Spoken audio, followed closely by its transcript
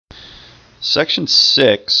Section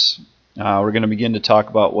 6, we're going to begin to talk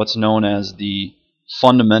about what's known as the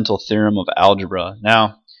fundamental theorem of algebra.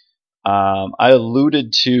 Now, I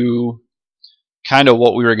alluded to kind of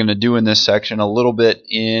what we were going to do in this section a little bit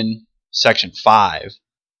in Section 5.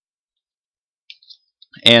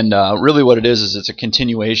 And really what it is it's a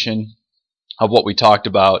continuation of what we talked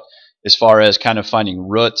about as far as kind of finding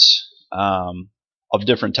roots of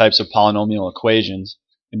different types of polynomial equations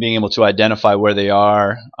and being able to identify where they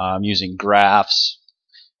are using graphs,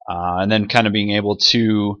 and then kind of being able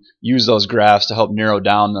to use those graphs to help narrow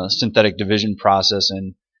down the synthetic division process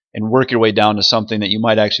and work your way down to something that you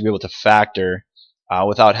might actually be able to factor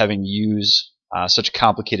without having to use such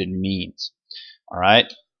complicated means. All right.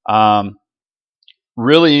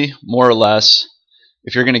 Really, more or less,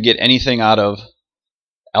 if you're going to get anything out of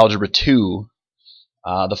Algebra 2,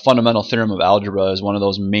 the fundamental theorem of algebra is one of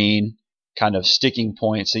those main kind of sticking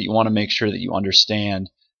points that you want to make sure that you understand,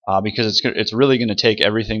 because it's really going to take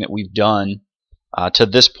everything that we've done to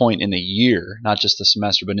this point in the year, not just the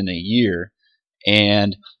semester, but in the year,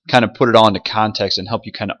 and kind of put it all into context and help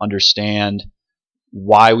you kind of understand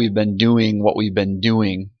why we've been doing what we've been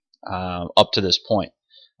doing up to this point.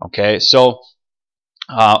 Okay, so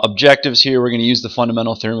objectives here, we're going to use the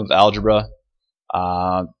fundamental theorem of algebra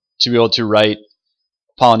to be able to write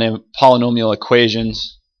polynomial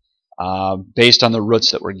equations based on the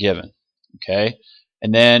roots that we're given. Okay,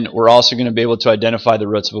 and then we're also going to be able to identify the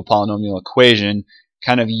roots of a polynomial equation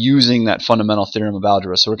kind of using that fundamental theorem of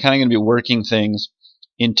algebra. So we're kind of going to be working things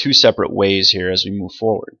in two separate ways here as we move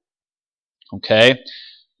forward. Okay,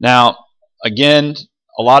 now again,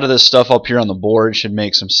 a lot of this stuff up here on the board should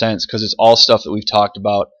make some sense because it's all stuff that we've talked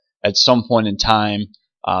about at some point in time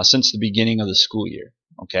since the beginning of the school year.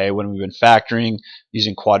 Okay, when we've been factoring,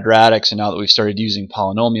 using quadratics, and now that we've started using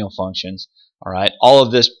polynomial functions, all right, all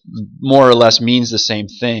of this more or less means the same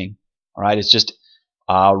thing. All right, it's just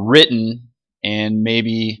written and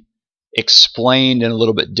maybe explained in a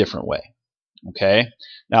little bit different way. Okay,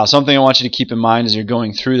 now something I want you to keep in mind as you're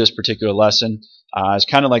going through this particular lesson is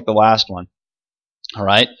kind of like the last one. All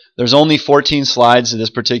right, there's only 14 slides to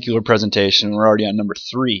this particular presentation. We're already on number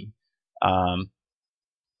 3.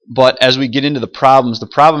 But as we get into the problems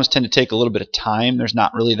tend to take a little bit of time. There's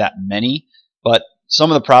not really that many, but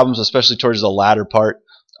some of the problems, especially towards the latter part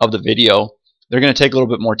of the video, they're going to take a little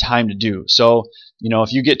bit more time to do. So,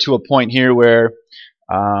 if you get to a point here where,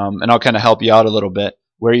 and I'll kind of help you out a little bit,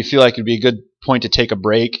 where you feel like it'd be a good point to take a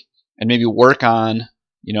break and maybe work on,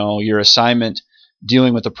 your assignment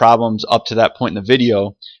dealing with the problems up to that point in the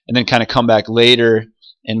video, and then kind of come back later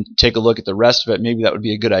and take a look at the rest of it, maybe that would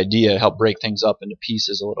be a good idea to help break things up into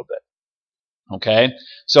pieces a little bit. Okay,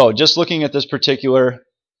 so just looking at this particular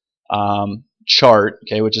chart,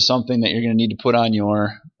 okay, which is something that you're going to need to put on you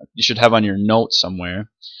should have on your notes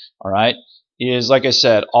somewhere, all right, is, like I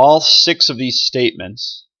said, all 6 of these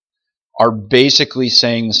statements are basically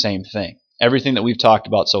saying the same thing. Everything that we've talked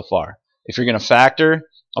about so far. If you're going to factor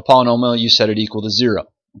a polynomial, you set it equal to 0.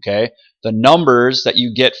 Okay, the numbers that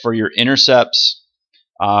you get for your intercepts,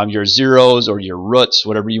 your zeros or your roots,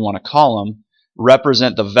 whatever you want to call them,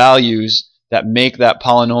 represent the values that make that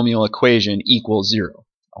polynomial equation equal 0.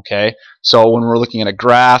 Okay, so when we're looking at a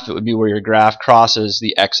graph, it would be where your graph crosses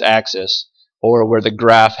the x-axis, or where the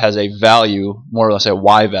graph has a value, more or less a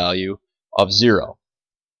y value, of 0.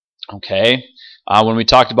 Okay, when we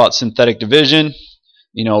talked about synthetic division,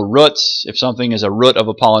 roots, if something is a root of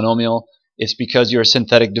a polynomial, it's because your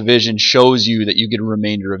synthetic division shows you that you get a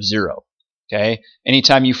remainder of 0. Okay,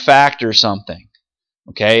 anytime you factor something,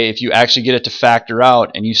 okay, if you actually get it to factor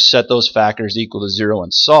out and you set those factors equal to 0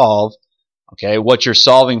 and solve, okay, what you're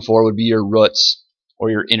solving for would be your roots or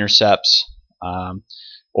your intercepts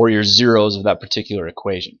or your zeros of that particular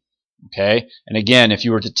equation. Okay, and again, if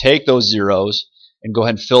you were to take those zeros and go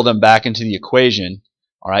ahead and fill them back into the equation,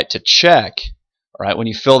 all right, to check, all right, when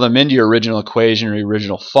you fill them into your original equation or your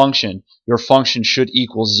original function, your function should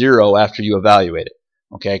equal 0 after you evaluate it.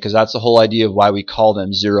 Okay, because that's the whole idea of why we call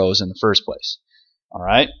them zeros in the first place. All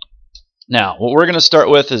right. Now, what we're going to start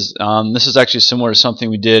with is, this is actually similar to something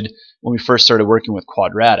we did when we first started working with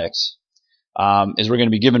quadratics, is we're going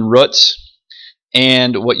to be given roots,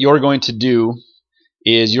 and what you're going to do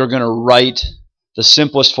is you're going to write the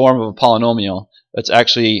simplest form of a polynomial that's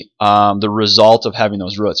actually the result of having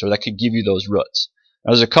those roots, or that could give you those roots.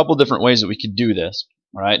 Now, there's a couple different ways that we could do this.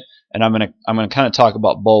 All right, and I'm gonna kind of talk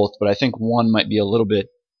about both, but I think one might be a little bit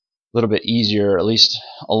easier, or at least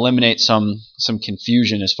eliminate some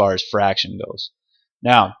confusion as far as fraction goes.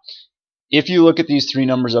 Now, if you look at these 3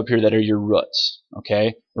 numbers up here that are your roots,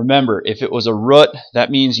 okay, remember, if it was a root,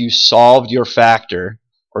 that means you solved your factor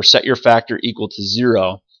or set your factor equal to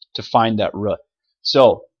 0 to find that root.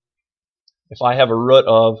 So if I have a root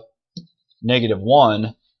of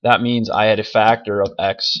 -1, that means I had a factor of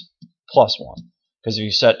x plus 1. Because if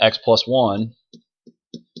you set x plus 1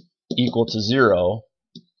 equal to 0,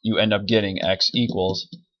 you end up getting x equals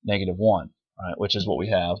 -1, right, which is what we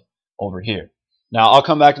have over here. Now I'll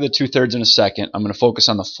come back to the 2/3 in a second. I'm going to focus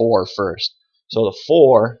on the 4 first. So the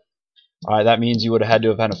 4, all right, that means you would have had to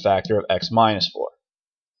have had a factor of x minus 4.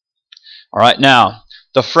 All right, now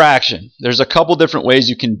the fraction. There's a couple different ways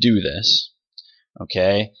you can do this,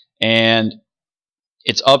 okay, and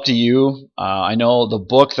it's up to you. I know the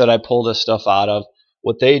book that I pull this stuff out of,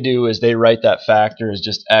 what they do is they write that factor as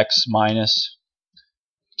just x minus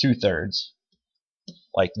 2/3,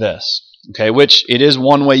 like this, okay, which it is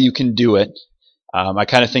one way you can do it. I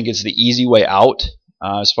kind of think it's the easy way out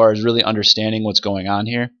as far as really understanding what's going on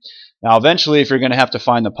here. Now eventually, if you're going to have to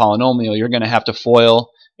find the polynomial, you're going to have to FOIL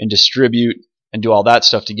and distribute and do all that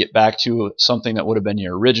stuff to get back to something that would have been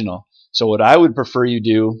your original. So what I would prefer you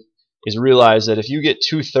do is realize that if you get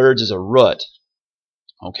 2/3 as a root,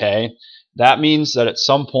 okay, that means that at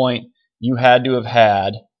some point you had to have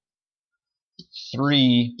had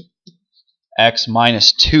 3x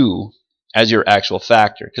minus 2 as your actual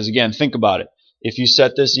factor. Because again, think about it. If you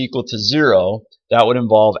set this equal to 0, that would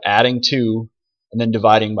involve adding 2 and then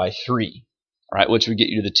dividing by 3, all right, which would get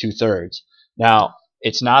you to the 2/3. Now,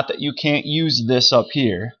 it's not that you can't use this up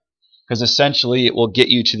here, because essentially it will get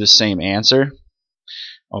you to the same answer,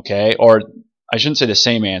 okay, or I shouldn't say the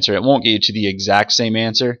same answer. It won't get you to the exact same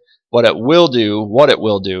answer. What it will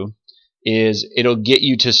do is it'll get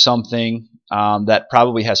you to something that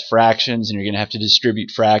probably has fractions, and you're going to have to distribute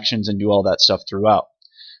fractions and do all that stuff throughout.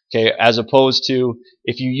 Okay, as opposed to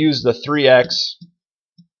if you use the 3x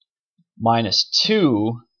minus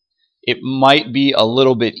 2, it might be a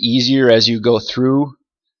little bit easier as you go through.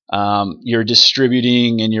 You're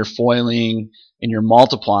distributing and you're FOILing and you're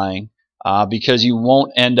multiplying because you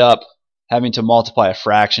won't end up having to multiply a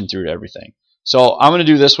fraction through everything. So I'm going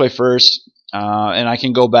to do this way first, and I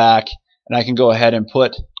can go back and I can go ahead and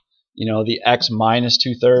put, you know, the x minus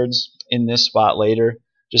 2/3 in this spot later,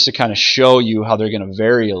 just to kind of show you how they're going to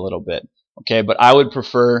vary a little bit. Okay, but I would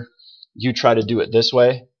prefer you try to do it this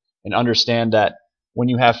way and understand that when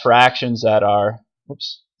you have fractions that are,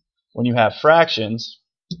 when you have fractions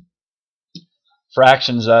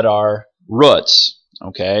that are roots,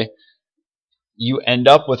 okay, you end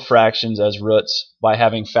up with fractions as roots by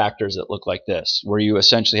having factors that look like this, where you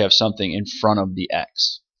essentially have something in front of the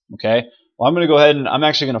x. Okay, well, I'm going to go ahead and I'm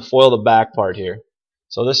actually going to FOIL the back part here.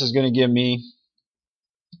 So this is going to give me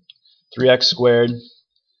 3x squared.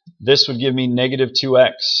 This would give me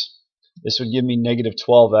 -2x. This would give me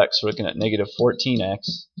 -12x. We're looking at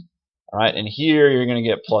 -14x. All right, and here you're going to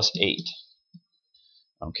get plus 8.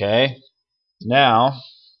 Okay, now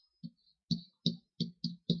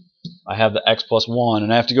I have the x plus 1,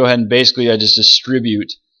 and I have to go ahead and basically I just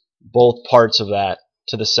distribute both parts of that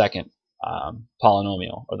to the second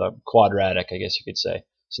polynomial, or the quadratic, I guess you could say.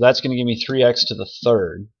 So that's going to give me 3x to the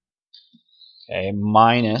third, okay,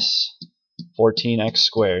 minus 14x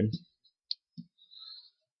squared.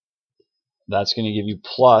 That's going to give you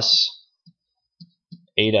plus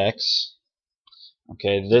 8x.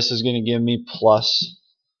 Okay, this is going to give me plus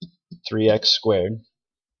 3x squared.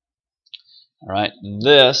 All right,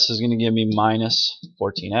 this is going to give me minus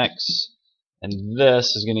 14x, and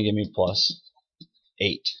this is going to give me plus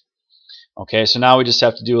 8. Okay, so now we just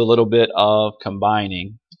have to do a little bit of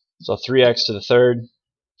combining. So 3x to the third,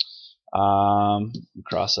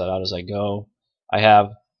 cross that out as I go. I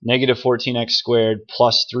have -14x squared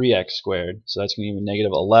plus 3x squared, so that's going to give me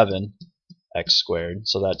 -11x squared.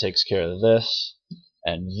 So that takes care of this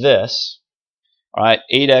and this. All right,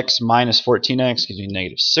 8x minus 14x gives me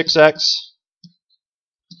 -6x.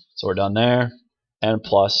 So we're done there, and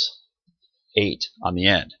plus 8 on the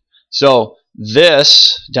end. So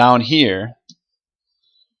this down here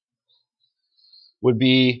would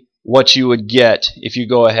be what you would get if you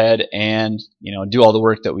go ahead and, you know, do all the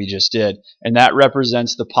work that we just did, and that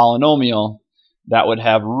represents the polynomial that would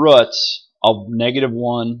have roots of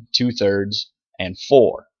 -1, 2/3, and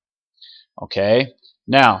 4. Okay,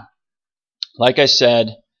 now like I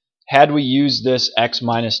said, had we used this x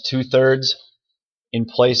minus 2/3 in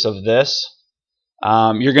place of this,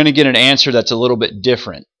 you're going to get an answer that's a little bit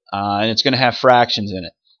different, and it's going to have fractions in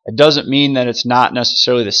it. It doesn't mean that it's not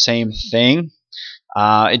necessarily the same thing.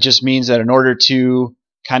 It just means that in order to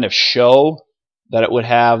kind of show that it would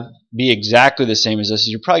be exactly the same as this,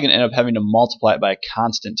 you're probably going to end up having to multiply it by a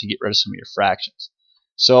constant to get rid of some of your fractions.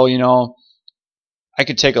 So, you know, I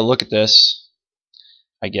could take a look at this,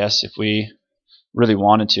 I guess, if we really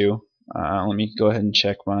wanted to. Let me go ahead and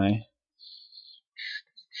check my...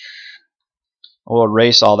 We'll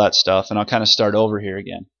erase all that stuff, and I'll kind of start over here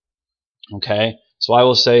again. Okay, so I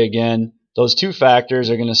will say again, those two factors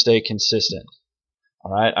are going to stay consistent.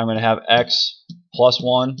 All right, I'm going to have x plus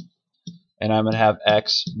 1, and I'm going to have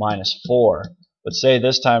x minus 4. But say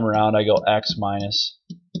this time around I go x minus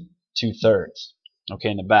 2/3. Okay,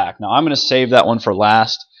 in the back. Now I'm going to save that one for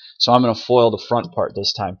last, so I'm going to FOIL the front part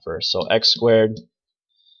this time first. So x squared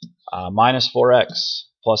minus 4x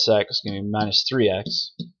plus x is going to be minus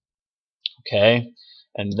 3x. Okay,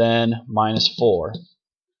 and then minus 4.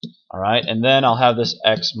 Alright, and then I'll have this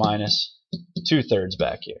x minus 2/3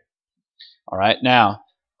 back here. Alright, now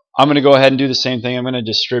I'm going to go ahead and do the same thing. I'm going to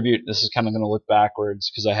distribute. This is kind of going to look backwards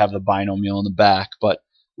because I have the binomial in the back, but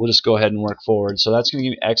we'll just go ahead and work forward. So that's going to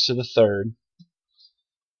give me x to the third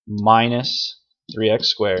minus 3x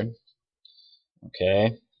squared,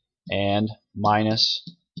 okay, and minus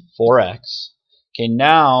 4x. Okay,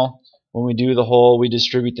 now when we do the whole, we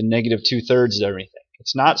distribute the negative 2/3 of everything.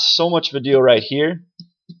 It's not so much of a deal right here.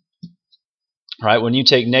 All right, when you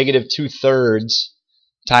take negative 2/3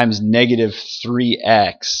 times negative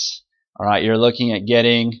 3x, all right, you're looking at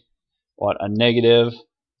getting what, a negative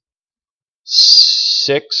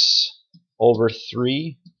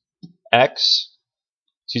 6/3x.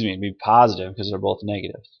 Excuse me, it'd be positive because they're both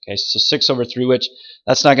negative. Okay, so 6/3, which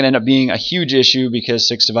that's not going to end up being a huge issue because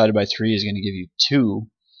 6 divided by 3 is going to give you 2.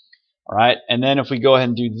 All right, and then if we go ahead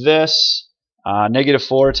and do this, negative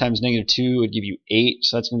 4 times negative 2 would give you 8,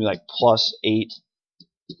 so that's going to be like plus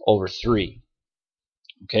 8/3.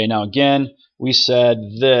 Okay, now again, we said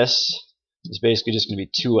this is basically just going to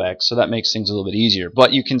be 2x, so that makes things a little bit easier.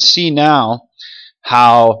 But you can see now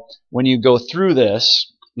how when you go through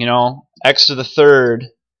this, you know, x to the third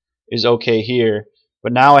is okay here,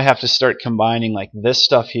 but now I have to start combining like this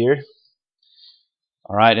stuff here.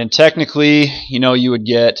 All right, and technically, you know, you would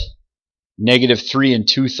get negative 3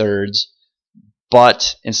 2/3,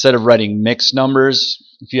 but instead of writing mixed numbers,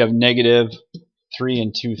 if you have negative 3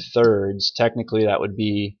 2/3, technically that would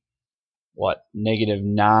be what, negative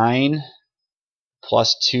 9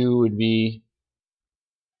 plus 2 would be,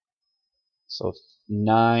 so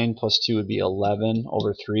 9 plus 2 would be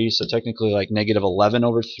 11/3, so technically like negative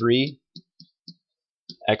 11/3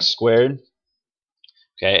 x squared.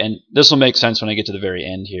 Okay, and this will make sense when I get to the very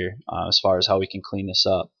end here as far as how we can clean this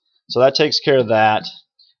up. So that takes care of that.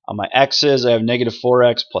 On my x's, I have negative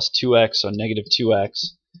 4x plus 2x, so negative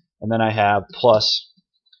 2x, and then I have plus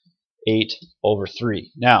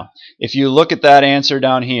 8/3. Now, if you look at that answer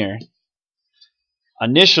down here,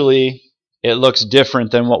 initially it looks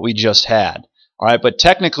different than what we just had. All right, but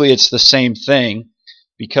technically it's the same thing,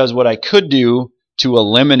 because what I could do to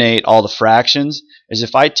eliminate all the fractions is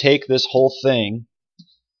if I take this whole thing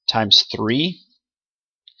times 3,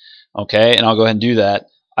 okay, and I'll go ahead and do that,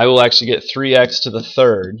 I will actually get 3x to the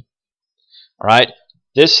third. All right,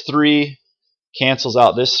 this 3 cancels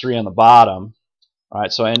out this 3 on the bottom. All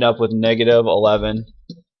right, so I end up with negative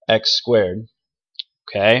 11x squared.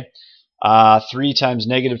 Okay, 3 times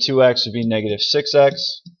negative 2x would be negative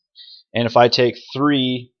 6x. And if I take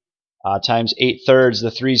 3 times 8/3,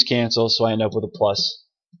 the 3's cancel, so I end up with a plus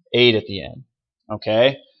 8 at the end.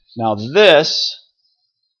 Okay, now this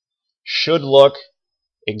should look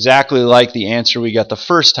exactly like the answer we got the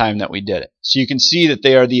first time that we did it. So you can see that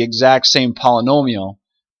they are the exact same polynomial,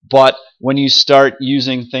 but when you start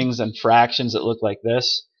using things in fractions that look like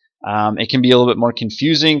this, it can be a little bit more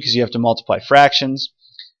confusing because you have to multiply fractions.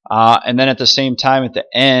 And then at the same time, at the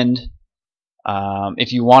end,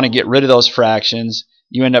 if you want to get rid of those fractions,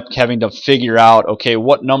 you end up having to figure out, okay,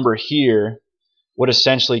 what number here would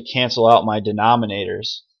essentially cancel out my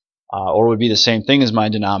denominators, or would be the same thing as my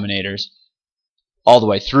denominators all the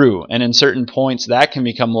way through. And in certain points, that can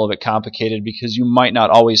become a little bit complicated because you might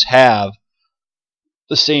not always have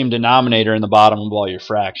the same denominator in the bottom of all your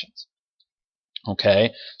fractions.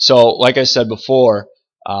 Okay, so like I said before,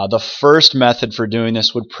 the first method for doing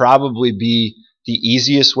this would probably be the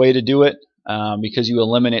easiest way to do it, because you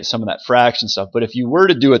eliminate some of that fraction stuff. But if you were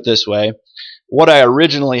to do it this way, what I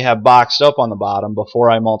originally have boxed up on the bottom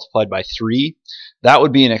before I multiplied by 3, that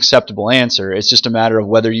would be an acceptable answer. It's just a matter of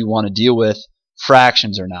whether you want to deal with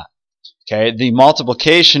fractions or not. Okay, the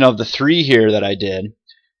multiplication of the 3 here that I did,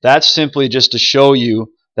 that's simply just to show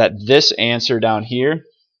you that this answer down here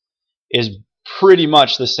is pretty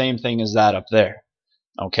much the same thing as that up there.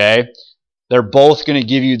 Okay, they're both going to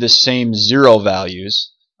give you the same 0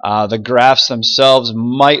 values. The graphs themselves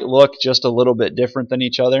might look just a little bit different than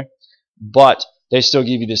each other, but they still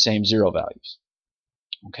give you the same 0 values.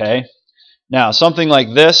 Okay, now something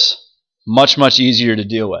like this, much easier to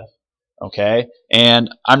deal with. Okay, and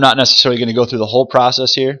I'm not necessarily going to go through the whole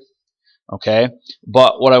process here. Okay,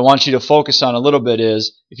 but what I want you to focus on a little bit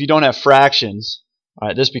is if you don't have fractions, all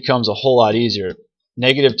right, this becomes a whole lot easier.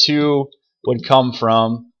 Negative 2 would come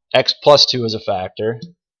from x plus 2 as a factor.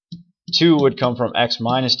 2 would come from x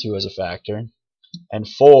minus 2 as a factor. And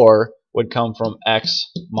 4 would come from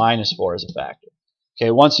x minus 4 as a factor.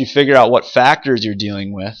 Okay, once you figure out what factors you're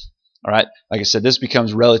dealing with, all right, like I said, this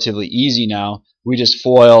becomes relatively easy now. We just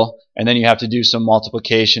FOIL, and then you have to do some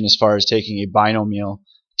multiplication as far as taking a binomial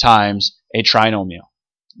times a trinomial.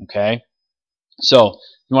 Okay, so if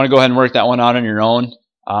you want to go ahead and work that one out on your own,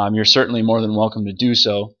 you're certainly more than welcome to do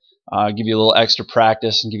so. Give you a little extra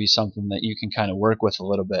practice and give you something that you can kind of work with a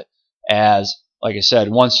little bit. As, like I said,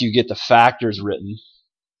 once you get the factors written,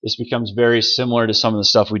 this becomes very similar to some of the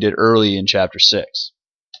stuff we did early in chapter 6.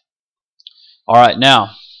 Alright,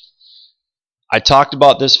 now, I talked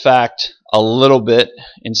about this fact a little bit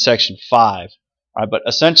in section 5. All right, but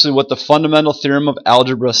essentially what the fundamental theorem of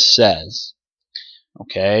algebra says,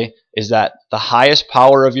 okay, is that the highest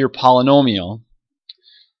power of your polynomial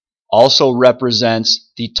also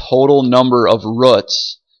represents the total number of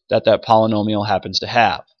roots that that polynomial happens to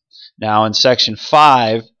have. Now in section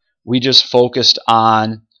 5, we just focused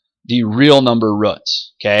on the real number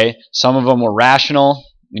roots. Okay, some of them were rational,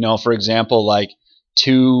 for example, like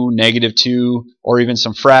 2, negative 2, or even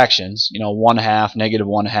some fractions, 1/2, negative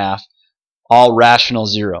 1/2, all rational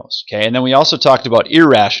zeros. Okay, and then we also talked about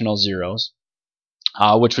irrational zeros,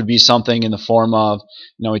 which would be something in the form of,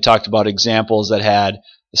 we talked about examples that had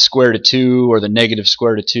the square root of 2, or the negative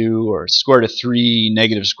square root of 2, or square root of 3,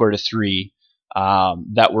 negative square root of 3,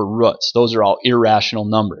 that were roots. Those are all irrational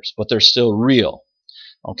numbers, but they're still real.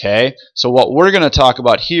 Okay, so what we're going to talk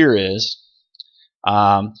about here is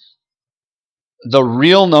the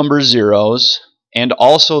real number zeros and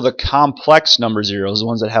also the complex number zeros, the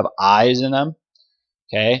ones that have i's in them.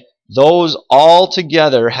 Okay, those all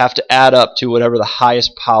together have to add up to whatever the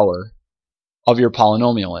highest power of your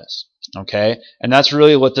polynomial is. Okay, and that's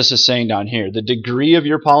really what this is saying down here. The degree of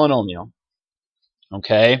your polynomial,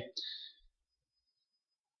 okay,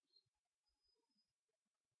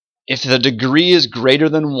 if the degree is greater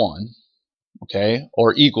than 1, okay,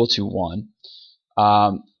 or equal to 1,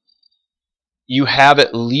 you have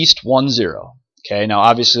at least one zero. Okay, now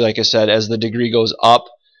obviously, like I said, as the degree goes up,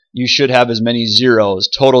 you should have as many zeros,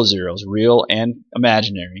 total zeros, real and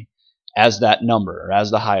imaginary, as that number, or as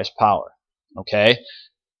the highest power. Okay,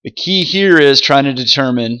 the key here is trying to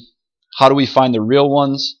determine how do we find the real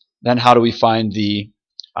ones, then how do we find the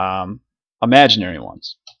imaginary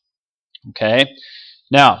ones. Okay,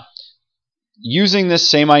 now using this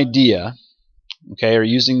same idea, okay, or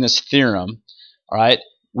using this theorem, all right,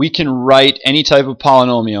 we can write any type of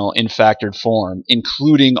polynomial in factored form,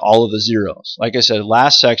 including all of the zeros. Like I said,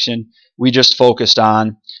 last section, we just focused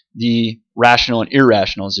on the rational and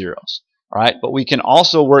irrational zeros. All right, but we can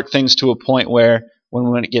also work things to a point where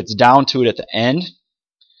when it gets down to it at the end,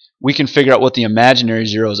 we can figure out what the imaginary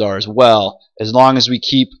zeros are as well, as long as we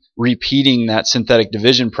keep repeating that synthetic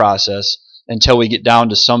division process until we get down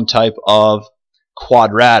to some type of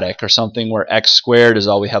quadratic, or something where x squared is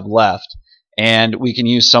all we have left. And we can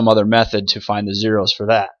use some other method to find the zeros for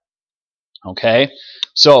that. Okay,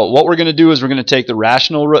 so what we're going to do is we're going to take the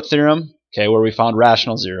rational root theorem, okay, where we found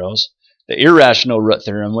rational zeros, the irrational root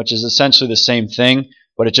theorem, which is essentially the same thing,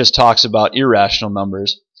 but it just talks about irrational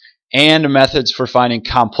numbers, and methods for finding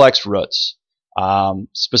complex roots,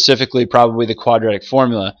 specifically probably the quadratic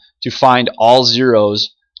formula, to find all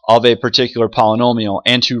zeros of a particular polynomial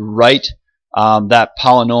and to write that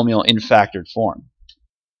polynomial in factored form.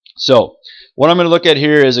 So what I'm going to look at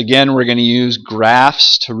here is, again, we're going to use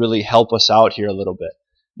graphs to really help us out here a little bit.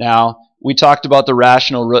 Now, we talked about the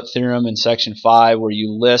rational root theorem in section 5, where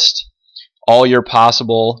you list all your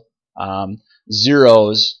possible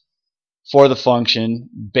zeros for the function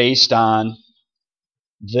based on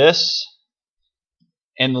this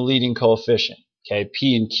and the leading coefficient, okay,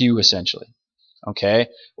 p and q essentially. Okay,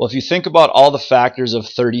 well, if you think about all the factors of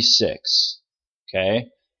 36, okay,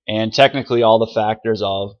 and technically all the factors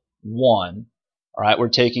of 1, all right, we're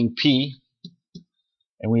taking p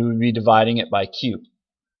and we would be dividing it by q.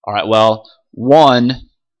 All right, well, 1,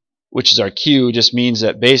 which is our q, just means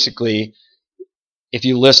that basically if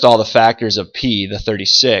you list all the factors of p, the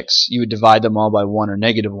 36, you would divide them all by 1 or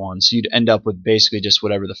negative 1, so you'd end up with basically just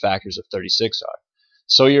whatever the factors of 36 are.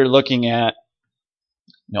 So you're looking at,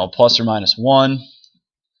 plus or minus 1,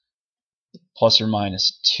 plus or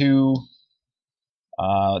minus 2,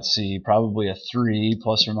 let's see, probably a 3,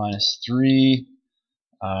 plus or minus 3,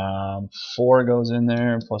 4 goes in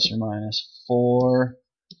there, plus or minus 4,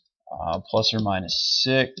 plus or minus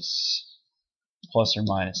 6, plus or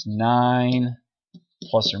minus 9,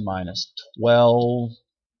 plus or minus 12,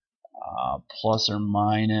 plus or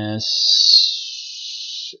minus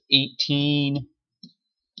 18,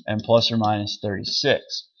 and plus or minus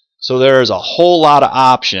 36. So there's a whole lot of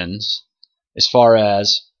options as far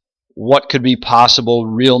as what could be possible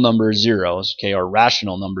real number zeros, okay, or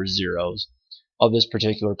rational number zeros of this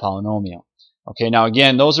particular polynomial. Okay, now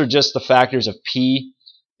again, those are just the factors of p.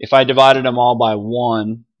 If I divided them all by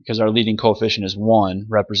 1, because our leading coefficient is 1,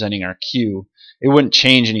 representing our q, it wouldn't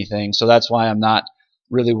change anything, so that's why I'm not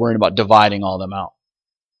really worried about dividing all them out.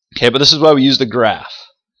 Okay, but this is why we use the graph.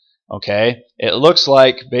 Okay, it looks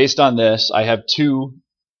like, based on this, I have two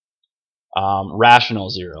rational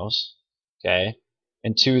zeros, okay,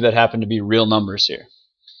 and two that happen to be real numbers here.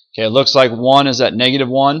 Okay, it looks like one is at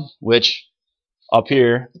 -1, which up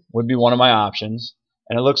here would be one of my options,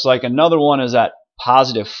 and it looks like another one is at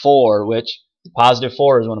 +4, which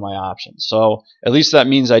 +4 is one of my options. So at least that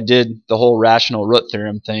means I did the whole rational root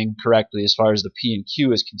theorem thing correctly as far as the p and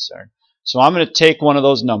q is concerned. So I'm going to take one of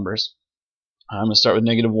those numbers. I'm going to start with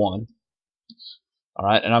 -1. All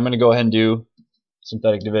right, and I'm going to go ahead and do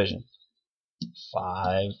synthetic division.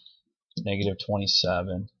 5,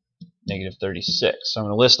 -27, -36. So I'm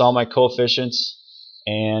going to list all my coefficients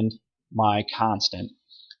and my constant.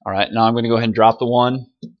 All right, now I'm going to go ahead and drop the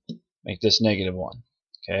 1, make this -1.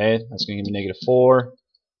 Okay, that's going to give me -4.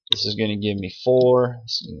 This is going to give me 4.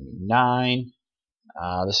 This is going to give me 9.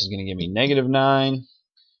 This is going to give me -9.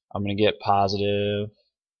 I'm going to get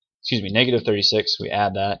 -36. We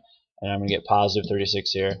add that, and I'm going to get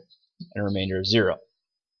 +36 here, and a remainder of 0.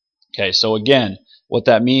 Okay, so again, what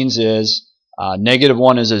that means is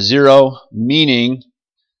 -1 is a 0, meaning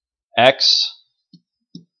x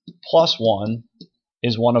plus 1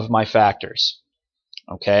 is one of my factors.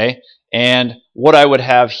 Okay, and what I would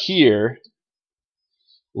have here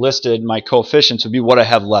listed, my coefficients, would be what I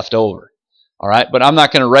have left over. All right, but I'm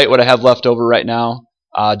not going to write what I have left over right now,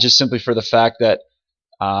 just simply for the fact that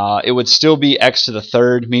it would still be x to the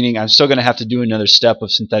third, meaning I'm still going to have to do another step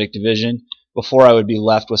of synthetic division before I would be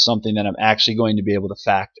left with something that I'm actually going to be able to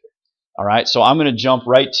factor. All right, so I'm going to jump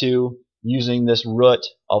right to using this root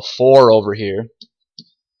of 4 over here.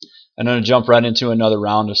 I'm going to jump right into another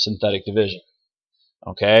round of synthetic division.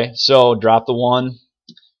 Okay, so drop the 1,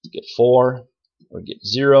 get 4, or get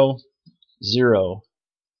 0, 0,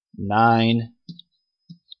 9,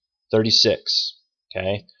 36.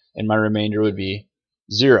 Okay, and my remainder would be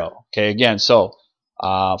 0. Okay, again, so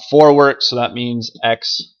 4 works, so that means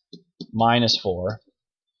x minus 4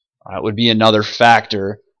 would be another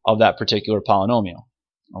factor of that particular polynomial.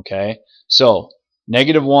 Okay, so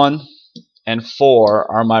 -1 and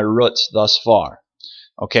 4 are my roots thus far.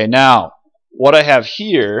 Okay, now what I have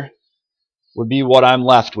here would be what I'm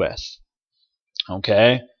left with.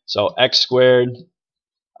 Okay, so x squared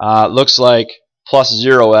looks like plus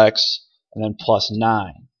 0x and then plus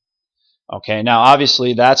 9. Okay, now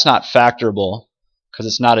obviously that's not factorable because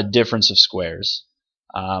it's not a difference of squares.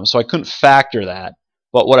 So I couldn't factor that.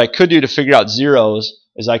 But what I could do to figure out zeros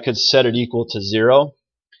is I could set it equal to 0,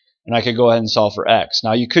 and I could go ahead and solve for x.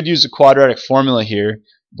 Now you could use the quadratic formula here,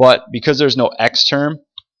 but because there's no x term,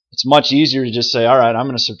 it's much easier to just say, all right, I'm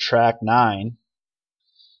going to subtract 9.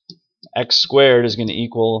 X squared is going to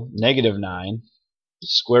equal -9.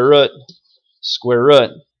 Square root.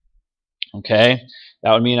 Okay,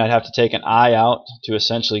 that would mean I'd have to take an I out to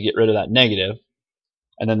essentially get rid of that negative.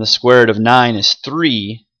 And then the square root of 9 is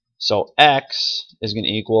 3. So x is going to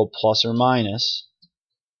equal plus or minus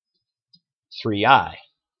 3i.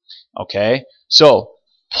 Okay, so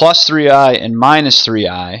plus 3i and minus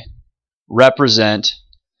 3i represent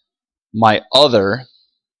my other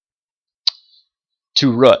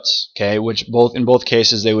two roots, okay, which in both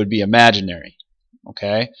cases they would be imaginary.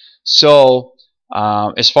 Okay, so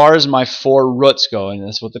as far as my 4 roots go, and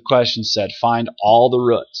that's what the question said, find all the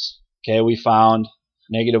roots. Okay, we found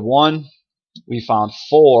 -1, we found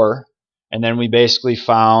 4, and then we basically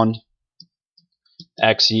found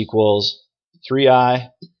x equals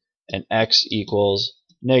 3i and x equals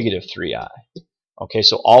 -3i. Okay,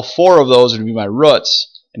 so all 4 of those would be my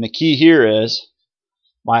roots, and the key here is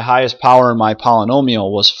my highest power in my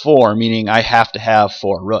polynomial was 4, meaning I have to have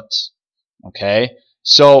 4 roots. Okay,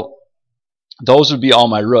 so those would be all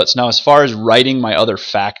my roots. Now as far as writing my other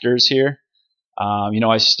factors here,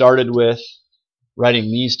 I started with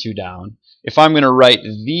writing these two down. If I'm going to write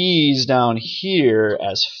these down here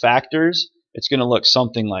as factors, it's going to look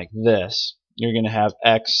something like this. You're going to have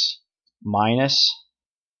x minus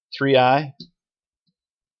 3i,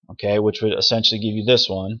 okay, which would essentially give you this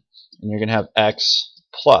one, and you're going to have x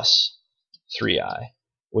plus 3i,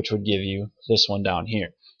 which would give you this one down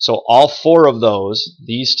here. So all four of those,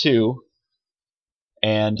 these two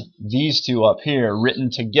and these two up here, written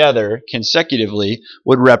together consecutively,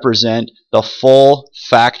 would represent the full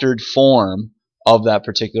factored form of that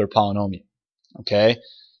particular polynomial. Okay?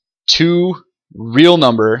 Two real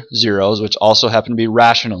number zeros, which also happen to be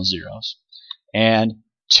rational zeros, and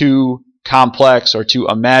two complex or two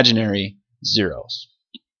imaginary zeros.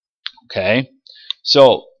 Okay?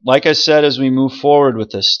 So, like I said, as we move forward with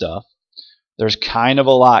this stuff, there's kind of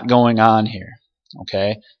a lot going on here.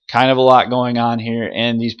 Okay? Kind of a lot going on here,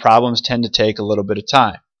 and these problems tend to take a little bit of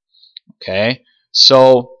time. Okay?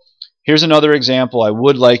 So, here's another example. I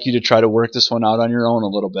would like you to try to work this one out on your own a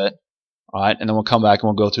little bit. All right? And then we'll come back and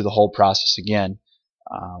we'll go through the whole process again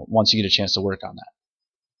once you get a chance to work on that.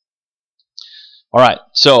 All right,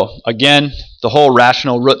 so again, the whole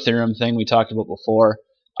rational root theorem thing we talked about before,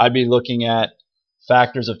 I'd be looking at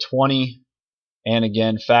factors of 20 and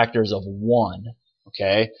again factors of 1,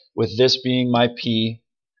 okay, with this being my p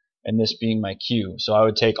and this being my q. So I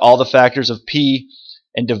would take all the factors of p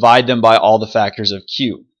and divide them by all the factors of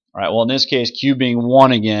q. All right, well, in this case, q being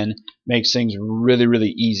 1 again makes things really, really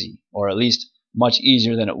easy, or at least much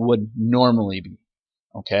easier than it would normally be.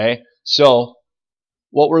 Okay, so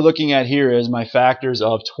what we're looking at here is my factors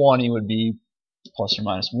of 20 would be plus or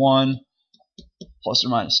minus 1, plus or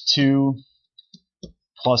minus 2,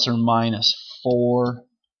 plus or minus 4,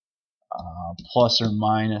 plus or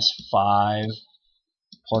minus 5,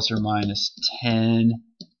 plus or minus 10,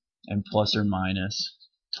 and plus or minus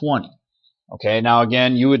 20. Okay, now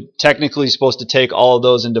again, you would technically supposed to take all of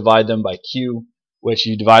those and divide them by q, which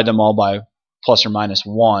you divide them all by plus or minus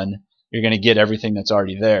 1. You're going to get everything that's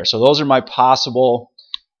already there. So those are my possible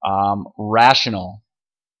rational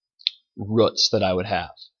roots that I would have.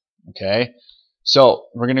 Okay, so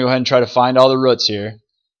we're going to go ahead and try to find all the roots here.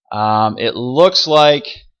 It looks like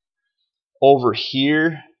over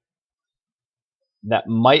here that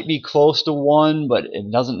might be close to 1, but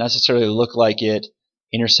it doesn't necessarily look like it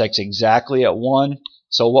intersects exactly at 1.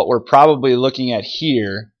 So what we're probably looking at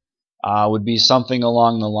here would be something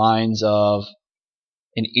along the lines of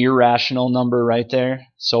an irrational number right there.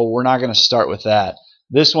 So we're not going to start with that.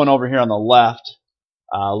 This one over here on the left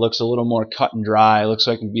looks a little more cut and dry. It looks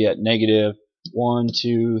like we'd be at negative 1,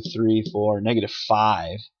 2, 3, 4, negative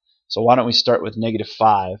 5. So why don't we start with negative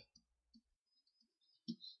 5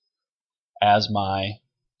 as my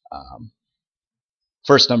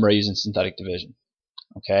first number I use in synthetic division.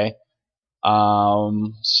 Okay,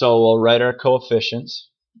 so we'll write our coefficients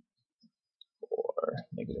for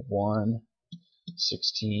negative 1,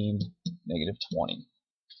 16, negative 20.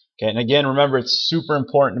 Okay, and again, remember, it's super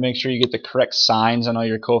important to make sure you get the correct signs on all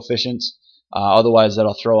your coefficients. Otherwise,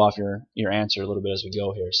 that'll throw off your answer a little bit as we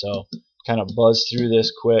go here. So kind of buzz through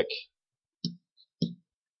this quick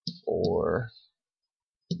for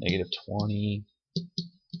negative 20,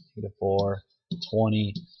 negative 4,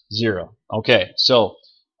 20, 0. Okay, so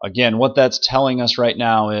again, what that's telling us right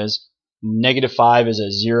now is negative 5 is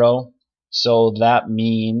a 0. So that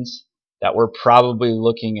means that we're probably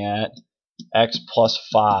looking at x plus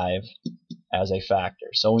 5 as a factor.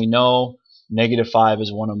 So we know negative 5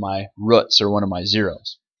 is one of my roots or one of my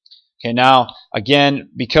zeros. Okay, now again,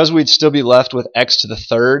 because we'd still be left with x to the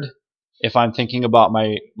third, if I'm thinking about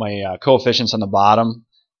my coefficients on the bottom,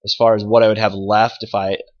 as far as what I would have left if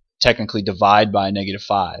I technically divide by negative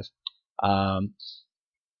 5.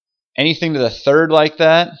 Anything to the third like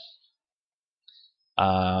that,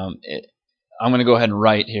 I'm going to go ahead and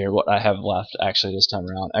write here what I have left actually this time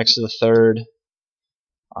around. X to the third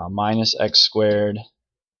minus x squared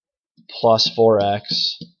plus 4x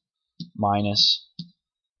minus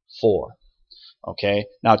 4. Okay,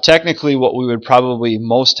 now technically what we would probably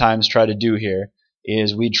most times try to do here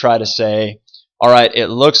is we'd try to say, alright, it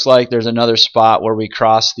looks like there's another spot where we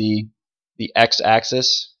cross the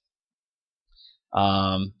x-axis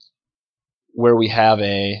where we have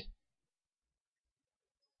a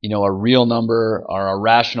real number or a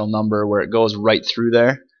rational number where it goes right through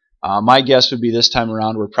there. My guess would be this time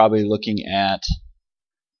around we're probably looking at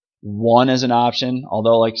 1 as an option,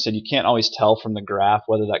 although like I said, you can't always tell from the graph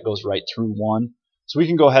whether that goes right through 1. So we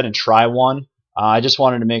can go ahead and try 1. I just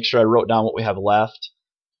wanted to make sure I wrote down what we have left.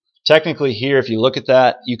 Technically here, if you look at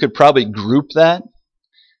that, you could probably group that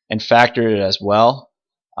and factor it as well.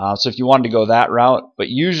 So if you wanted to go that route, but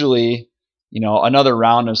usually, another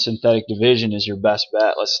round of synthetic division is your best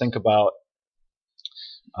bet. Let's think about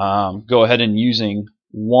go ahead and using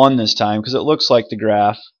 1 this time, because it looks like the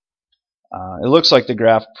graph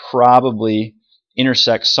probably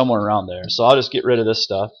intersects somewhere around there. So I'll just get rid of this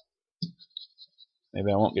stuff.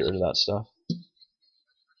 Maybe I won't get rid of that stuff.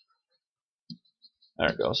 There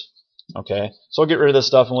it goes. Okay, so we'll get rid of this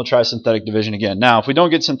stuff and we'll try synthetic division again. Now, if we don't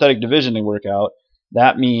get synthetic division to work out,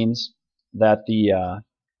 that means that the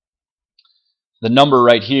number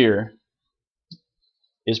right here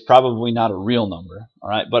is probably not a real number. All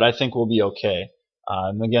right, but I think we'll be okay.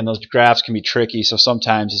 Again, those graphs can be tricky, so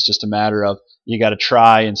sometimes it's just a matter of you got to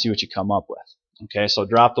try and see what you come up with. Okay, so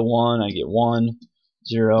drop the 1, I get 1,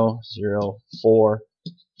 0, 0, 4,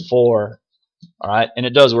 4. All right, and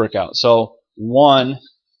it does work out. So 1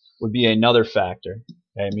 would be another factor.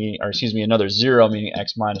 Okay, another 0, meaning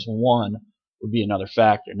x minus 1 would be another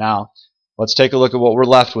factor. Now, let's take a look at what we're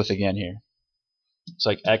left with again here. It's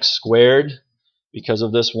like x squared because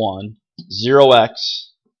of this 1, 0x,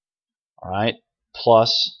 all right,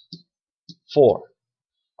 plus 4.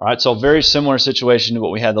 All right, so very similar situation to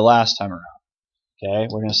what we had the last time around. Okay,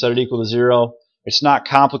 we're going to set it equal to 0. It's not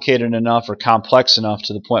complicated enough or complex enough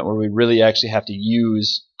to the point where we really actually have to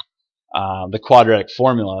use the quadratic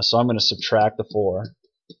formula. So I'm going to subtract the 4.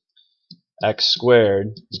 X squared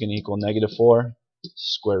is going to equal negative 4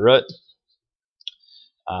 square root.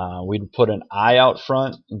 We'd put an I out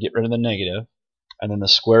front and get rid of the negative. And then the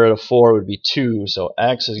square root of 4 would be 2. So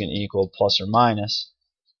x is going to equal plus or minus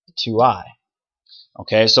 2i.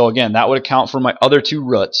 Okay, so again, that would account for my other two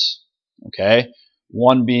roots. Okay,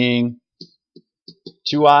 one being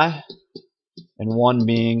 2i and one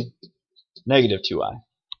being negative 2i.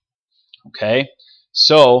 Okay,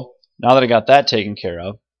 so now that I got that taken care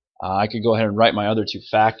of, I could go ahead and write my other two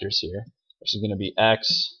factors here, which is going to be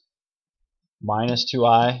x minus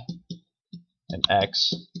 2i and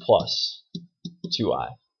x plus 2i.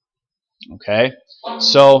 Okay,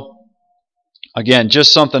 so again,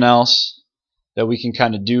 just something else that we can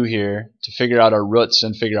kind of do here to figure out our roots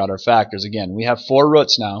and figure out our factors. Again, we have 4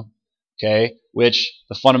 roots now, okay, which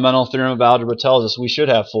the fundamental theorem of algebra tells us we should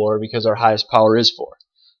have 4 because our highest power is 4.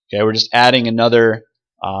 Okay, we're just adding another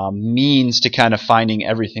means to kind of finding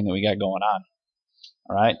everything that we got going on.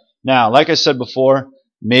 All right, now, like I said before,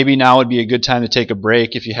 maybe now would be a good time to take a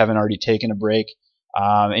break if you haven't already taken a break,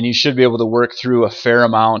 and you should be able to work through a fair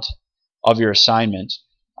amount of your assignment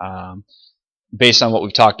based on what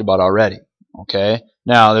we've talked about already. Okay,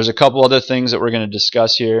 now there's a couple other things that we're going to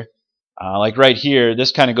discuss here. Like right here,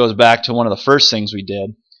 this kind of goes back to one of the first things we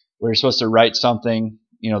did. We were supposed to write something,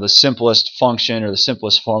 the simplest function or the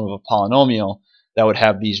simplest form of a polynomial that would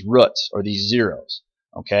have these roots or these zeros.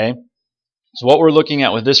 Okay, so what we're looking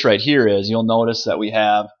at with this right here is you'll notice that we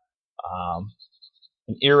have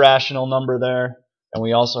an irrational number there, and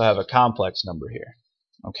we also have a complex number here.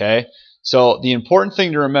 Okay, so the important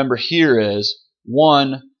thing to remember here is,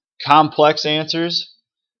 one, complex answers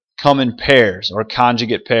come in pairs or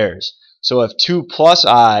conjugate pairs. So if 2 plus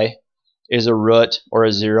I is a root or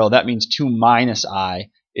a 0, that means 2 minus I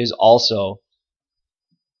is also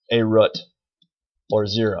a root or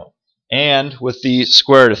 0. And with the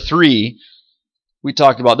square root of 3, we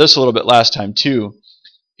talked about this a little bit last time too.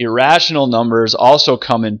 Irrational numbers also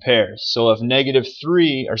come in pairs. So if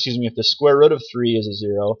if the square root of 3 is a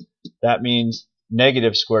 0, that means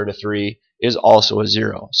negative square root of 3 is also a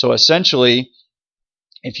 0. So essentially,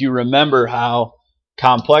 if you remember how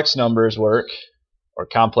complex numbers work, or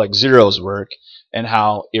complex zeros work, and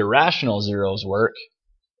how irrational zeros work,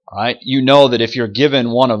 all right, you know that if you're given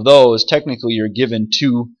one of those, technically you're given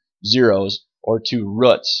 2 zeros or 2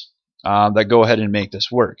 roots that go ahead and make this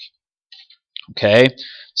work. Okay,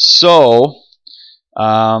 so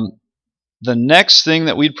the next thing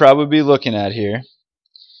that we'd probably be looking at here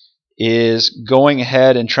is going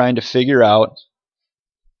ahead and trying to figure out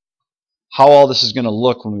how all this is going to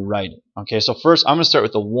look when we write it. Okay, so first I'm going to start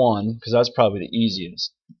with the 1 because that's probably the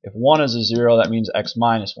easiest. If 1 is a 0, that means x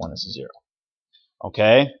minus 1 is a 0.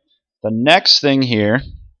 Okay, the next thing here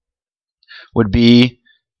would be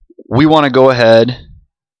we want to go ahead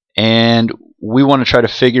and we want to try to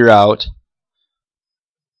figure out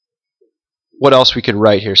what else we could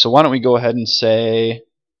write here. So why don't we go ahead and say,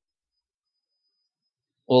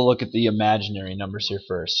 we'll look at the imaginary numbers here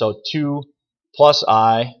first. So 2 plus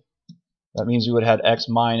I, that means we would have x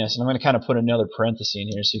minus, and I'm going to kind of put another parenthesis in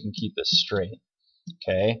here so you can keep this straight.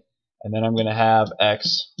 Okay, and then I'm going to have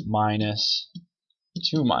x minus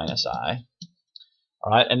 2 minus I.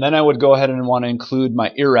 All right, and then I would go ahead and want to include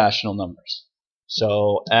my irrational numbers.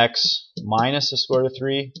 So x minus the square root of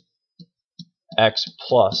 3, x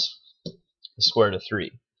plus the square root of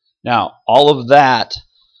 3. Now, all of that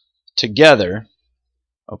together,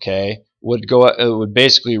 okay, would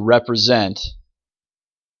basically represent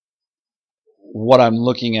what I'm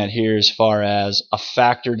looking at here as far as a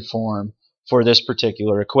factored form for this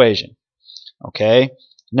particular equation. Okay,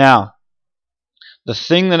 now the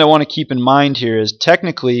thing that I want to keep in mind here is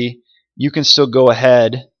technically you can still go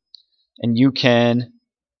ahead and you can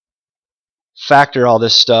factor all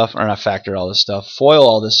this stuff, or not factor all this stuff, FOIL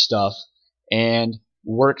all this stuff, and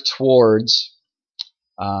work towards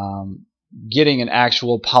getting an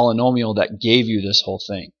actual polynomial that gave you this whole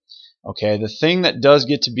thing. Okay, the thing that does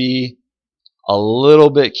get to be a little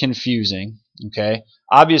bit confusing, okay,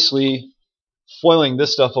 obviously foiling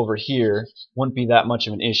this stuff over here wouldn't be that much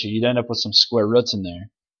of an issue. You'd end up with some square roots in there,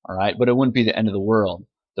 alright, but it wouldn't be the end of the world.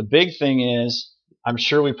 The big thing is, I'm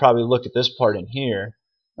sure we probably look at this part in here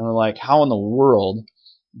and we're like, how in the world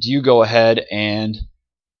do you go ahead and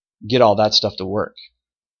get all that stuff to work?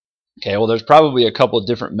 Okay, well, there's probably a couple of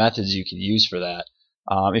different methods you could use for that.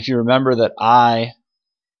 If you remember that I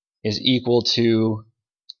is equal to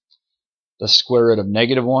the square root of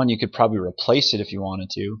 -1, you could probably replace it if you wanted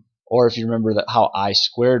to. Or if you remember that how I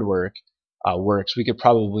squared works, we could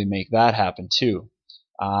probably make that happen too.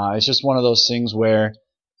 It's just one of those things where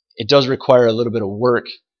it does require a little bit of work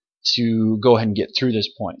to go ahead and get through this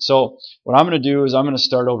point. So what I'm going to do is I'm going to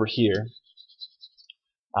start over here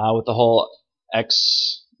with the whole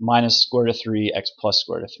x minus square root of 3, x plus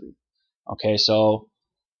square root of 3. Okay, so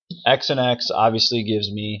x and x obviously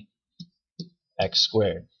gives me x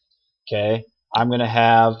squared. Okay, I'm going to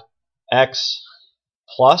have x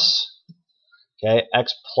plus, okay,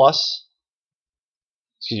 x plus,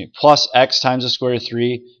 plus x times the square root of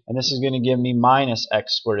 3, and this is going to give me minus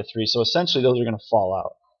x squared root of 3. So essentially those are going to fall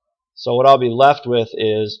out. So what I'll be left with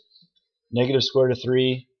is negative square root of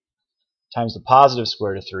 3 times the positive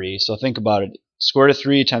square root of 3. So think about it. Square root of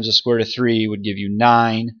 3 times the square root of 3 would give you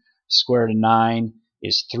 9. Square root of 9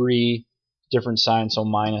 is 3. Different sign, so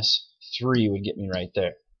minus 3 would get me right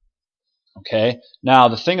there. Okay. Now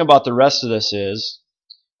the thing about the rest of this is,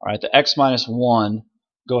 all right, the x minus 1,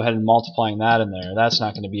 go ahead and multiplying that in there. That's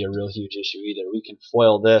not going to be a real huge issue either. We can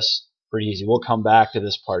FOIL this pretty easy. We'll come back to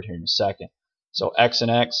this part here in a second. So x and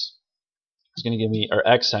x is going to give me, or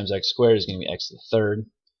x times x squared is going to be x to the third.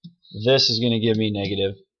 This is going to give me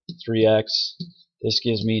negative 3x. This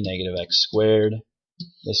gives me negative x squared.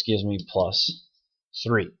 This gives me plus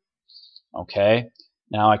 3. Okay.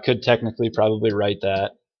 Now I could technically probably write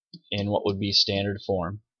that in what would be standard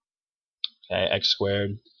form. Okay, x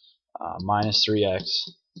squared minus 3x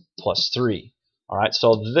plus 3. Alright,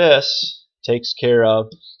 so this takes care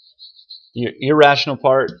of the irrational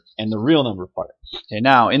part and the real number part. Okay,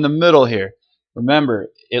 now in the middle here,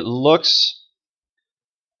 remember, it looks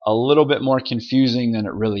a little bit more confusing than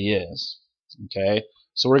it really is. Okay,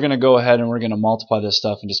 so we're going to go ahead and we're going to multiply this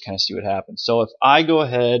stuff and just kind of see what happens. So if I go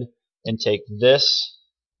ahead and take this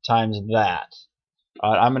times that,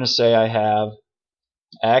 I'm going to say I have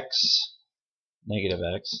x, negative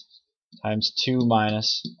x, times 2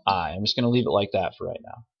 minus I. I'm just going to leave it like that for right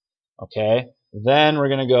now. Okay, then we're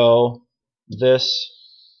going to go this,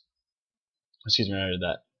 excuse me, I did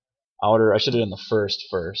that. Outer, I should have done the first.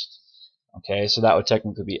 Okay, so that would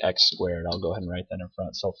technically be x squared. I'll go ahead and write that in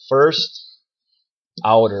front. So first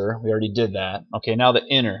outer, we already did that. Okay, now the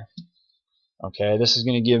inner. Okay, this is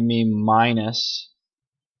going to give me minus,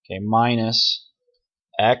 okay, minus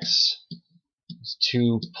x is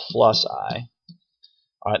 2 plus I.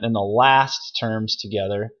 Alright, then the last terms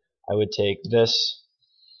together, I would take this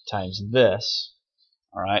times this,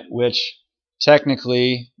 alright, which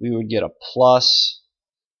technically we would get a plus,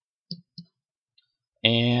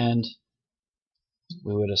 and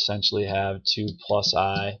we would essentially have 2 plus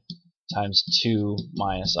I times 2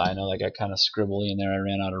 minus I. I know that got kind of scribbly in there. I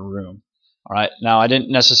ran out of room. Alright, now I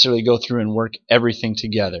didn't necessarily go through and work everything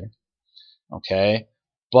together, okay,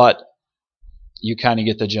 but you kind of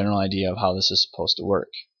get the general idea of how this is supposed to work.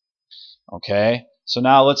 Okay, so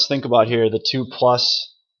now let's think about here the 2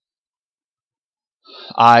 plus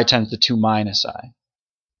I times the 2 minus I.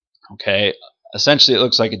 Okay, essentially it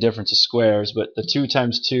looks like a difference of squares, but the 2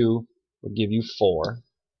 times 2 would give you 4.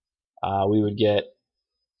 We would get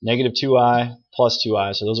negative 2I plus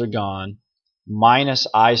 2I, so those are gone, minus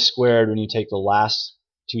I squared when you take the last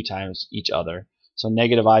 2 times each other. So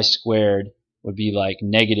negative I squared would be like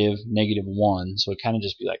negative 1, so it kind of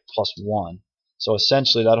just be like plus 1. So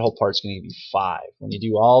essentially that whole part's going to give you 5. When you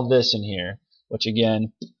do all this in here, which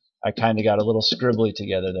again, I kind of got a little scribbly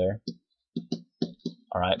together there.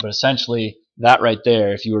 Alright, but essentially that right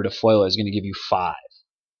there, if you were to FOIL it, is going to give you 5.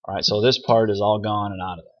 Alright, so this part is all gone and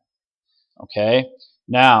out of there. Okay,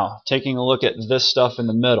 now taking a look at this stuff in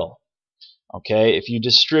the middle. Okay, if you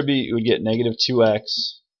distribute, you would get negative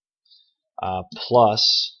 2x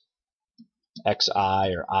plus xi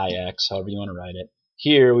or ix, however you want to write it.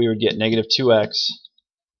 Here we would get negative 2x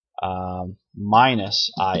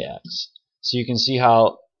minus ix. So you can see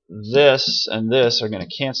how this and this are going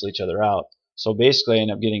to cancel each other out. So basically I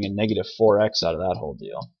end up getting a negative 4x out of that whole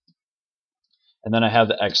deal. and then I have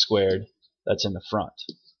the x squared that's in the front.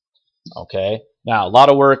 Okay, now a lot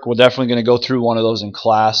of work. We're definitely going to go through one of those in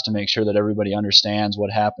class to make sure that everybody understands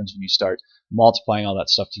what happens when you start multiplying all that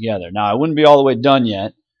stuff together. Now I wouldn't be all the way done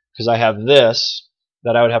yet because I have this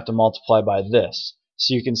that I would have to multiply by this.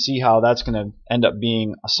 So you can see how that's going to end up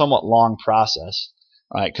being a somewhat long process,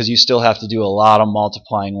 right? Because you still have to do a lot of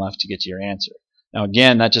multiplying left to get to your answer. Now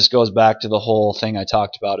again, that just goes back to the whole thing I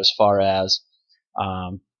talked about as far as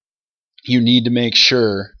you need to make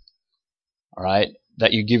sure, all right,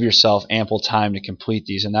 that you give yourself ample time to complete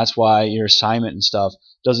these, and that's why your assignment and stuff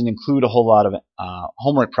doesn't include a whole lot of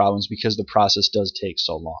homework problems, because the process does take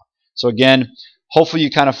so long. So again, hopefully you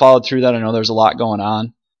kind of followed through that. I know there's a lot going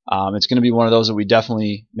on. It's going to be one of those that we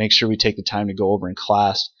definitely make sure we take the time to go over in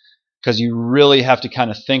class, because you really have to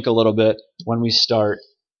kind of think a little bit when we start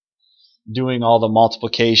doing all the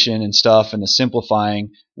multiplication and stuff and the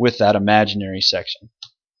simplifying with that imaginary section.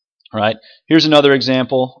 All right, here's another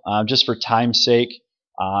example, just for time's sake.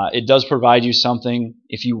 It does provide you something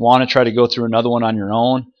if you want to try to go through another one on your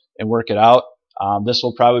own and work it out. This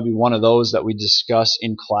will probably be one of those that we discuss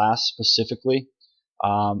in class specifically.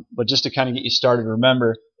 But just to kind of get you started,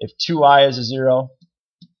 remember, if 2i is a 0,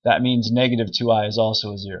 that means negative 2i is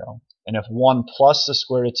also a 0. And if 1 plus the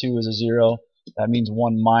square root of 2 is a 0, that means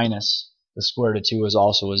 1 minus the square root of 2 is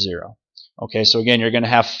also a 0. Okay, so again, you're going to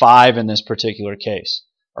have 5 in this particular case.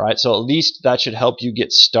 All right, so at least that should help you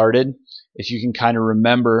get started if you can kind of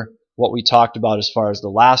remember what we talked about as far as the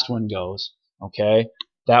last one goes. Okay,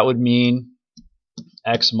 that would mean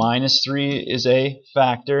x minus 3 is a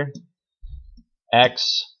factor.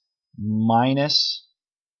 X minus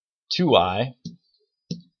 2i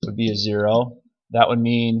would be a 0. That would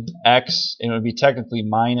mean x, it would be technically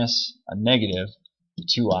minus a negative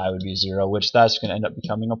 2i would be 0, which that's going to end up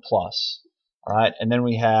becoming a plus. All right, and then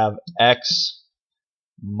we have x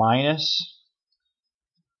minus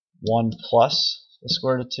 1 plus the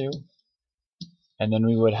square root of 2, and then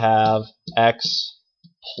we would have x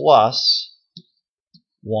plus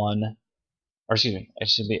 1, or excuse me, it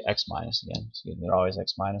should be x minus again. Excuse me, they're always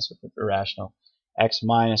x minus with the irrational. X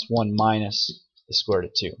minus 1 minus the square root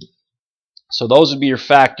of 2. So those would be your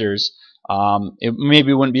factors. It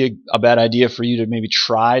maybe wouldn't be a bad idea for you to maybe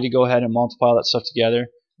try to go ahead and multiply all that stuff together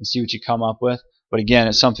and see what you come up with. But again,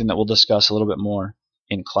 it's something that we'll discuss a little bit more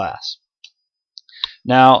in class.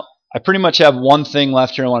 Now, I pretty much have one thing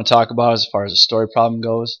left here I want to talk about as far as the story problem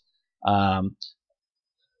goes.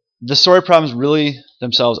 The story problems really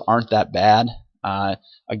themselves aren't that bad.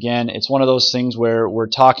 Again, it's one of those things where we're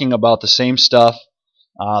talking about the same stuff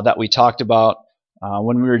that we talked about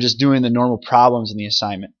when we were just doing the normal problems in the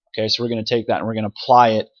assignment. Okay, so we're going to take that and we're going to apply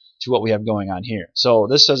it to what we have going on here. So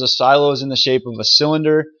this says a silo is in the shape of a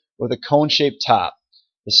cylinder with a cone-shaped top.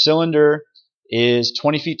 The cylinder is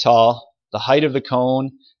 20 feet tall. The height of the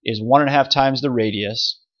cone is 1.5 times the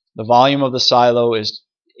radius. The volume of the silo is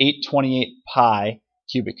 828 pi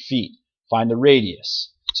cubic feet. Find the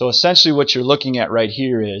radius. So essentially what you're looking at right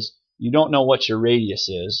here is you don't know what your radius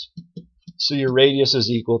is, so your radius is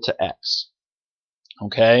equal to x.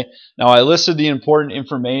 Okay, now I listed the important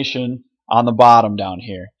information on the bottom down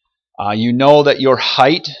here. You know that your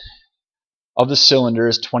height of the cylinder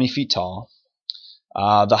is 20 feet tall.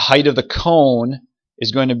 The height of the cone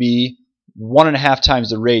is going to be 1.5 times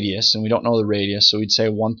the radius, and we don't know the radius, so we'd say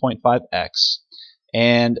 1.5x.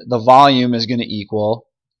 And the volume is going to equal,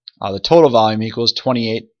 the total volume equals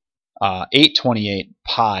 828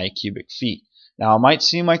 pi cubic feet. Now it might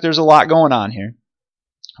seem like there's a lot going on here.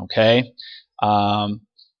 Okay,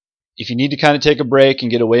 if you need to kind of take a break and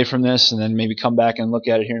get away from this and then maybe come back and look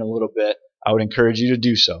at it here in a little bit, I would encourage you to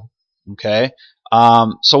do so. Okay,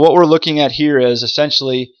 so what we're looking at here is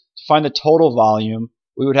essentially to find the total volume,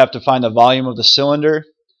 we would have to find the volume of the cylinder,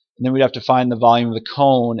 and then we'd have to find the volume of the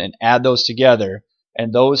cone and add those together,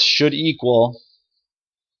 and those should equal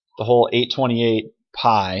the whole 828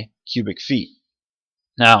 pi cubic feet.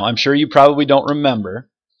 Now, I'm sure you probably don't remember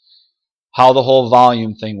how the whole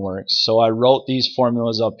volume thing works, so I wrote these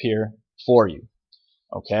formulas up here for you.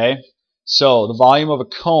 Okay, so the volume of a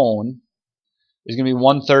cone is going to be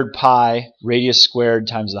 1/3 pi radius squared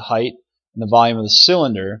times the height, and the volume of the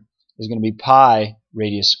cylinder is going to be pi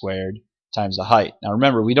radius squared times the height. Now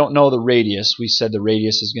remember, we don't know the radius. We said the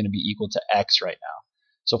radius is going to be equal to x right now.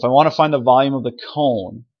 So if I want to find the volume of the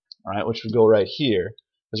cone, all right, which would go right here,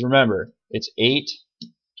 because remember, it's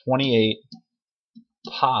 828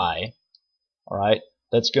 pi, all right,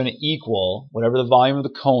 that's going to equal whatever the volume of the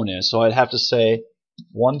cone is. So I'd have to say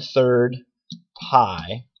 1/3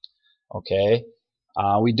 pi, okay.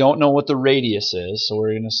 We don't know what the radius is, so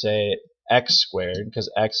we're going to say x squared, because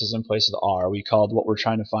x is in place of the r. We called what we're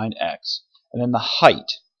trying to find x. and then the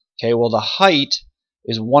height. Okay, well the height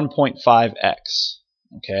is 1.5x.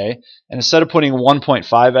 Okay, and instead of putting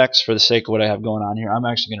 1.5x for the sake of what I have going on here, I'm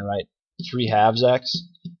actually going to write 3/2 x.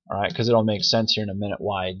 All right, because it'll make sense here in a minute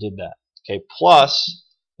why I did that. Okay, plus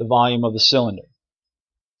the volume of the cylinder.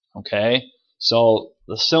 Okay, so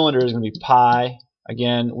the cylinder is going to be pi.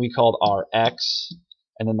 Again, we called r x,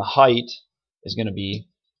 and then the height is going to be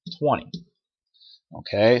 20.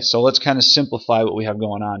 Okay, so let's kind of simplify what we have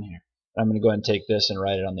going on here. I'm going to go ahead and take this and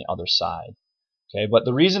write it on the other side. Okay, but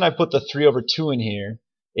the reason I put the 3/2 in here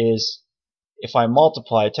is if I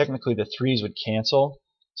multiply, technically the 3's would cancel.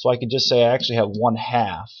 So I could just say I actually have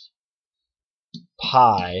 1/2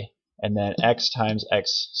 pi, and then x times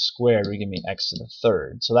x squared would give me x to the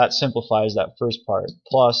third. So that simplifies that first part.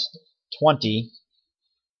 Plus 20,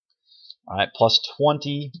 all right, plus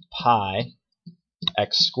 20 pi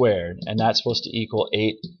x squared, and that's supposed to equal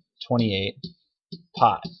 828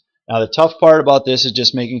 pi. Now the tough part about this is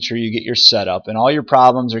just making sure you get your setup, and all your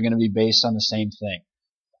problems are going to be based on the same thing,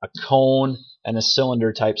 a cone and a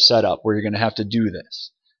cylinder type setup where you're going to have to do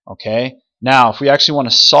this. Okay, now if we actually want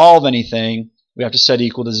to solve anything, we have to set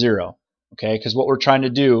equal to 0. Okay, because what we're trying to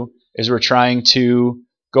do is we're trying to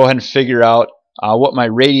go ahead and figure out what my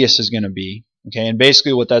radius is going to be. Okay, and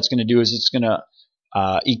basically what that's going to do is it's going to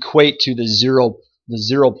equate to the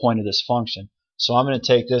zero point of this function. So I'm going to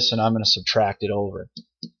take this and I'm going to subtract it over.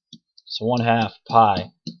 So 1/2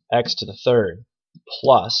 pi x to the third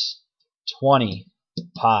plus 20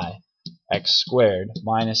 pi x squared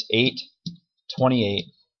minus 828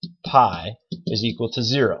 pi is equal to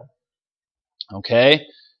 0. Okay,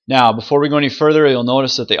 now before we go any further, you'll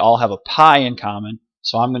notice that they all have a pi in common,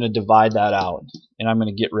 so I'm going to divide that out and I'm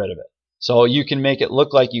going to get rid of it. So you can make it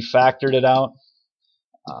look like you factored it out.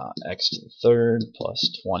 X to the third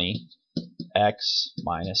plus 20x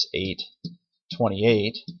minus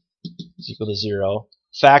 828 is equal to 0.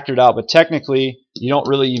 Factored out, but technically you don't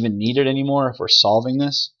really even need it anymore if we're solving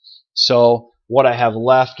this. So what I have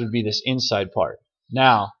left would be this inside part.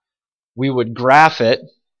 Now we would graph it.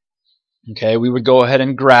 Okay, we would go ahead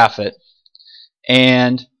and graph it,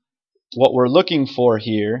 and what we're looking for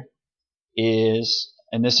here is,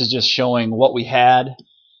 and this is just showing what we had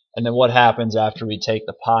and then what happens after we take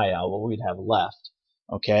the pi out, what we'd have left.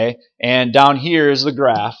 Okay, and down here is the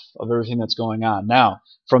graph of everything that's going on. Now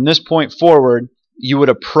from this point forward, you would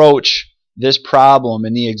approach this problem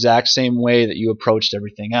in the exact same way that you approached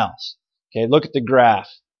everything else. Okay, look at the graph.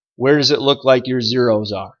 Where does it look like your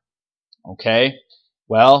zeros are? Okay,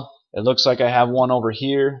 well, it looks like I have one over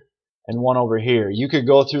here and one over here. You could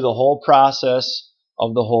go through the whole process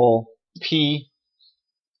of the whole P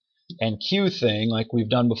and Q thing like we've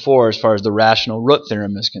done before as far as the rational root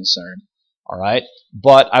theorem is concerned. All right,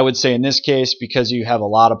 but I would say in this case, because you have a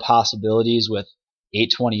lot of possibilities with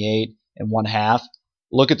 828 and 1/2,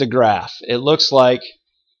 look at the graph. It looks like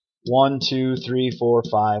 1, 2, 3, 4,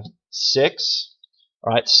 5, 6.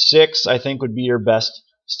 All right, 6 I think would be your best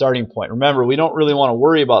starting point. Remember, we don't really want to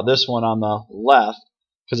worry about this one on the left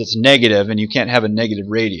because it's negative and you can't have a negative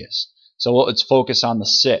radius. So let's focus on the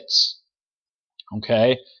 6.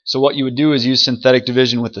 Okay, so what you would do is use synthetic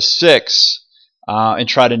division with the 6 and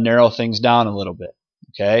try to narrow things down a little bit.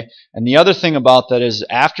 Okay, and the other thing about that is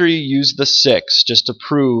after you use the 6, just to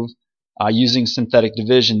prove using synthetic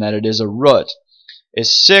division that it is a root,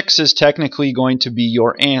 is 6 is technically going to be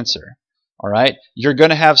your answer. All right, you're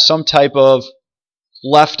going to have some type of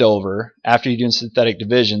leftover after you do synthetic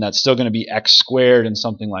division that's still going to be x squared and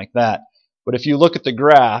something like that. But if you look at the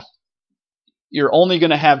graph, you're only going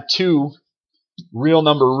to have 2 real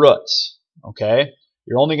number roots. Okay,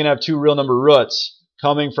 you're only going to have 2 real number roots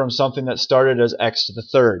coming from something that started as x to the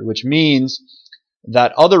third, which means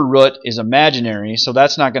that other root is imaginary, so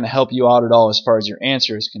that's not going to help you out at all as far as your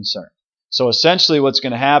answer is concerned. So essentially what's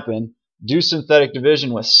going to happen, do synthetic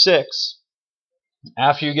division with 6.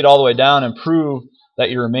 After you get all the way down and prove that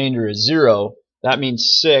your remainder is 0, that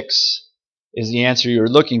means 6 is the answer you're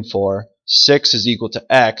looking for. 6 is equal to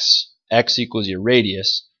x. X equals your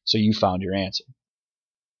radius, so you found your answer.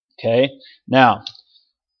 Okay, now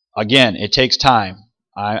again, it takes time.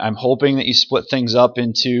 I'm hoping that you split things up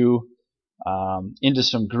into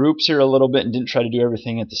some groups here a little bit and didn't try to do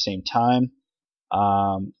everything at the same time.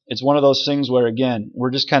 It's one of those things where, again,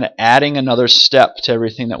 we're just kind of adding another step to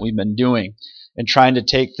everything that we've been doing and trying to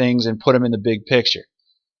take things and put them in the big picture.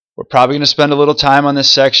 We're probably going to spend a little time on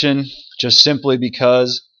this section just simply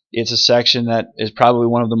because it's a section that is probably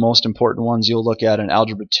one of the most important ones you'll look at in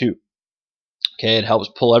Algebra 2. Okay, it helps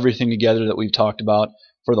pull everything together that we've talked about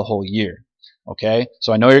for the whole year. Okay,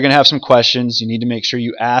 so I know you're going to have some questions. You need to make sure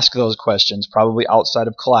you ask those questions, probably outside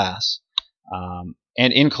of class.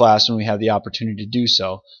 and in class when we have the opportunity to do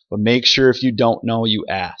so. But make sure if you don't know, you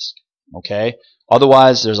ask. Okay?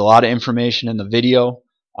 Otherwise, there's a lot of information in the video.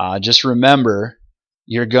 Just remember,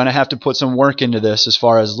 you're going to have to put some work into this as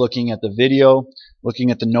far as looking at the video,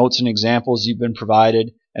 looking at the notes and examples you've been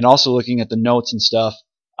provided, and also looking at the notes and stuff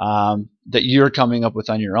that you're coming up with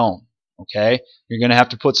on your own. Okay? You're going to have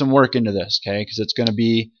to put some work into this, okay? Because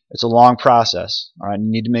it's a long process. All right? You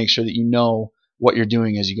need to make sure that you know what you're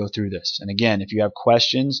doing as you go through this. And again, if you have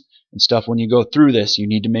questions and stuff when you go through this, you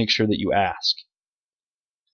need to make sure that you ask.